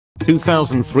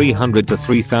2,300 to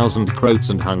 3,000 Croats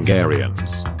and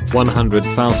Hungarians,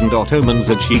 100,000 Ottomans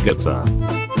at Chigata.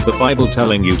 The Bible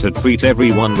telling you to treat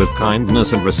everyone with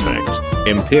kindness and respect.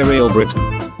 Imperial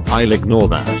Britain. I'll ignore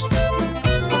that.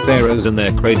 Pharaohs and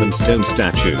their carven stone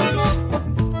statues.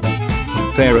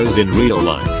 Pharaohs in real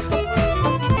life.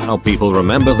 How people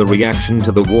remember the reaction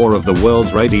to the War of the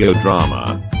Worlds radio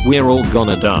drama, We're All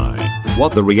Gonna Die.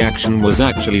 What the reaction was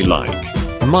actually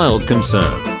like. Mild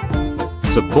concern.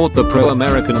 Support the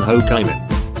pro-American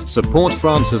Aayein. Support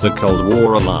France as a Cold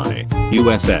War ally,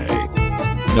 USA.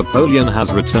 Napoleon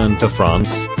has returned to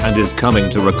France and is coming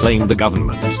to reclaim the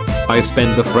government. I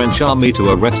spend the French army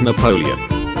to arrest Napoleon.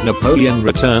 Napoleon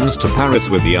returns to Paris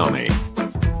with the army.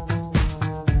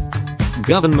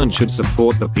 Government should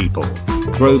support the people.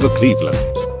 Grover Cleveland.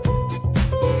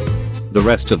 The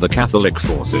rest of the Catholic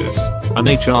forces. An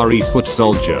HRE foot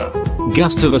soldier.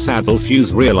 Gustavus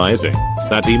Adolphus realizing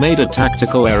that he made a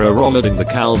tactical error while leading the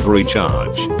cavalry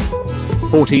charge.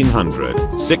 1400,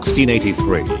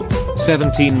 1683,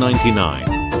 1799,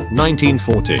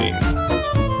 1914.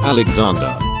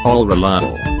 Alexander,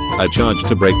 YLYL. A charge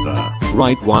to break the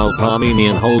right while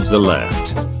Parmenion holds the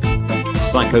left.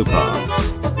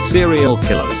 Psychopaths. Serial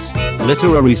killers.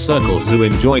 Literary circles who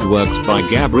enjoyed works by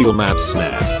Gabriel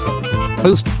Matzneff.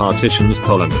 Post-partitions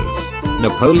Polanders.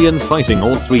 Napoleon fighting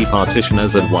all three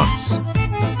partitioners at once.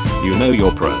 You know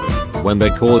you're pro when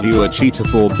they call you a cheater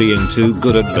for being too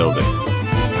good at building.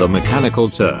 The Mechanical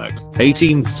Turk,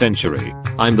 18th century.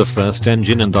 I'm the first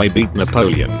engine and I beat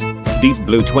Napoleon. Deep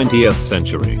Blue 20th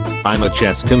century. I'm a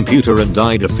chess computer and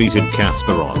I defeated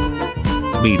Kasparov.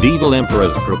 Medieval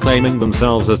emperors proclaiming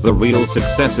themselves as the real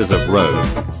successors of Rome.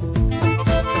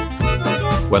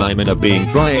 When I'm in a being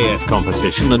dry AF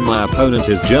competition and my opponent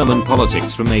is German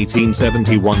politics from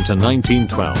 1871 to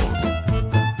 1912.